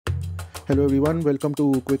Hello everyone, welcome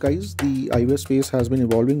to Quick Eyes. The eyewear space has been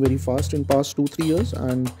evolving very fast in past 2-3 years,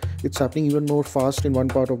 and it's happening even more fast in one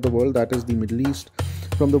part of the world, that is the Middle East.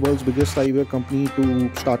 From the world's biggest eyewear company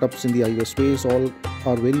to startups in the eyewear space, all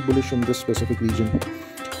are very bullish on this specific region.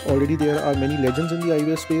 Already there are many legends in the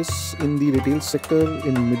eyewear space in the retail sector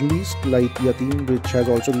in Middle East, like Yateem, which has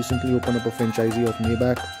also recently opened up a franchisee of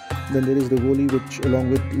Maybach. Then there is Rivoli, which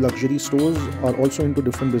along with luxury stores are also into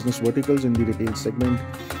different business verticals in the retail segment.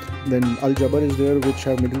 Then Jaber is there, which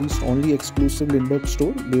have Middle East only exclusive Lindbergh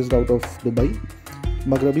store based out of Dubai.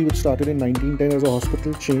 Magrabhi, which started in 1910 as a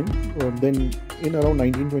hospital chain, then in around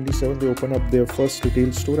 1927 they opened up their first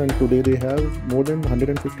retail store, and today they have more than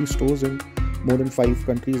 150 stores in more than 5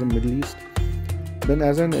 countries in Middle East. Then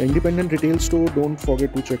as an independent retail store, don't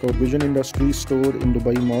forget to check out Vision Industries store in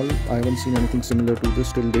Dubai Mall. I haven't seen anything similar to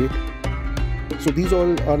this till date. So these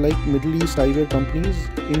all are like Middle East eyewear companies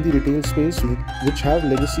in the retail space which have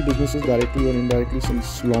legacy businesses directly or indirectly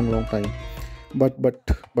since long time.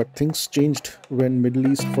 But things changed when Middle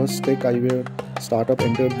East first tech eyewear startup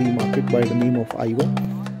entered the market by the name of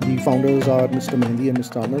Eyewear. The founders are Mr. Mehdi and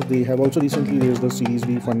Mr. Anas. They have also recently raised a Series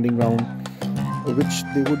B funding round, which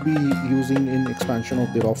they would be using in expansion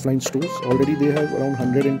of their offline stores. Already they have around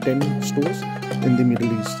 110 stores in the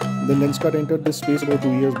Middle East. Then Lenskart entered this space about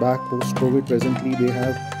 2 years back post-COVID. Presently they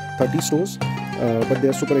have 30 stores, but they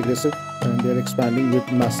are super aggressive and they are expanding with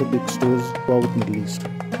massive big stores throughout Middle East.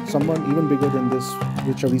 Someone even bigger than this,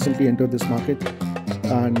 which have recently entered this market,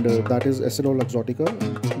 and that is SILMO Exotica.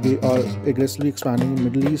 They are aggressively expanding in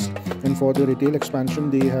Middle East, and for their retail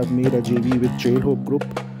expansion they have made a JV with Chalhoub Group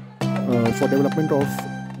for development of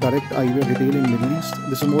direct eyewear retail in Middle East.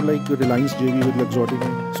 This is more like the Reliance JV with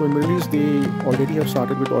Exotica. So in Middle East they already have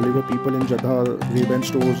started with Oliver People in Jeddah. Ray-Ban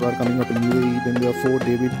stores are coming up in UAE. Then there are 4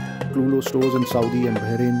 David Clulow stores in Saudi and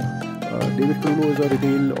Bahrain. David Clulow is a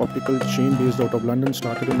retail optical chain based out of London,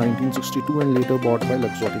 started in 1962 and later bought by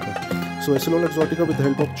Luxottica. So SILMO Exotica with the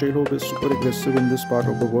help of Chalhoub is super aggressive in this part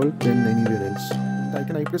of the world than anywhere else.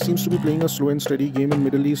 Titan Eyepress seems to be playing a slow and steady game in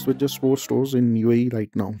Middle East with just 4 stores in UAE right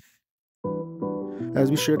now. As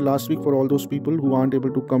we shared last week, for all those people who aren't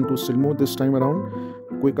able to come to SILMO this time around,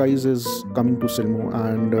 Quick Eyes is coming to SILMO,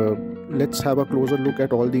 and let's have a closer look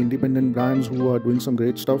at all the independent brands who are doing some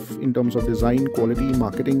great stuff in terms of design, quality,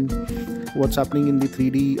 marketing, what's happening in the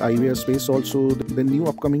 3D eyewear space, also the new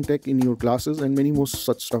upcoming tech in your glasses, and many more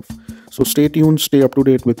such stuff. So stay tuned, stay up to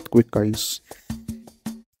date with Quick Eyes.